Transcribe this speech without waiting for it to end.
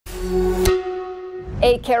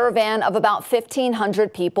A caravan of about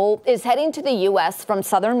 1,500 people is heading to the U.S. from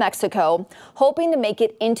southern Mexico, hoping to make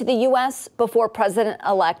it into the U.S. before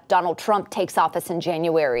President-elect Donald Trump takes office in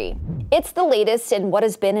January. It's the latest in what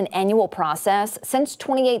has been an annual process since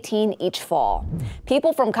 2018 each fall.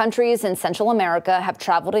 People from countries in Central America have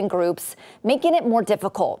traveled in groups, making it more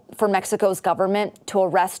difficult for Mexico's government to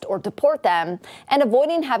arrest or deport them and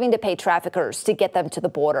avoiding having to pay traffickers to get them to the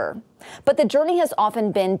border. But the journey has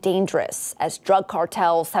often been dangerous, as drug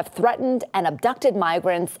cartels have threatened and abducted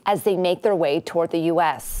migrants as they make their way toward the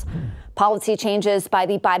U.S. Policy changes by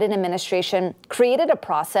the Biden administration created a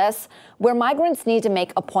process where migrants need to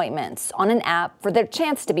make appointments on an app for their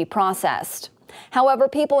chance to be processed. However,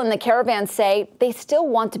 people in the caravan say they still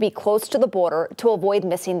want to be close to the border to avoid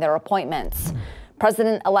missing their appointments.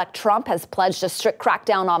 President-elect Trump has pledged a strict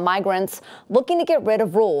crackdown on migrants, looking to get rid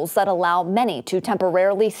of rules that allow many to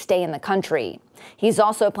temporarily stay in the country. He's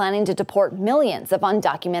also planning to deport millions of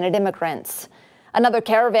undocumented immigrants. Another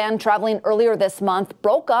caravan traveling earlier this month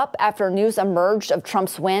broke up after news emerged of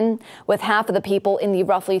Trump's win, with half of the people in the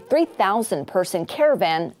roughly 3,000-person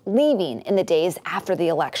caravan leaving in the days after the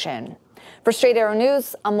election. For Straight Arrow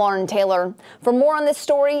News, I'm Lauren Taylor. For more on this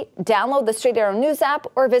story, download the Straight Arrow News app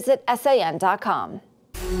or visit SAN.com.